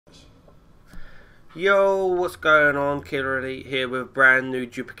Yo, what's going on? Killer Elite here with a brand new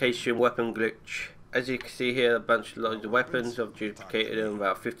duplication weapon glitch. As you can see here, a bunch of loads of weapons. I've duplicated them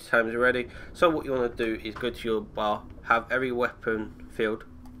about 50 times already. So what you want to do is go to your bar, have every weapon filled,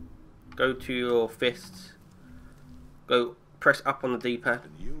 go to your fists, go press up on the D-pad,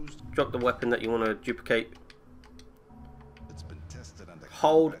 drop the weapon that you want to duplicate,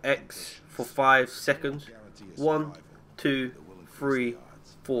 hold X for 5 seconds, 1, 2, 3,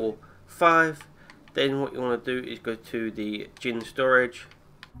 4, 5. Then what you want to do is go to the gin storage,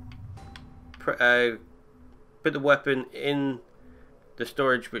 put the weapon in the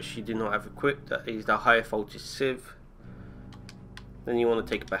storage which you do not have equipped, that is the high voltage sieve. Then you want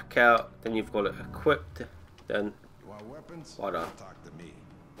to take it back out, then you've got it equipped, then voila.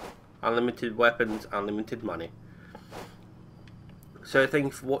 Unlimited weapons, unlimited money. So thank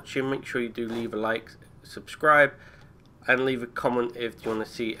you for watching. Make sure you do leave a like, subscribe, and leave a comment if you want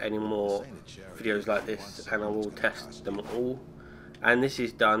to see any more videos like this, and I will test them all. And this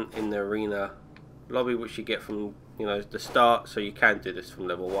is done in the arena lobby, which you get from the start, so you can do this from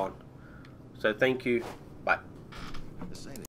level 1. So thank you.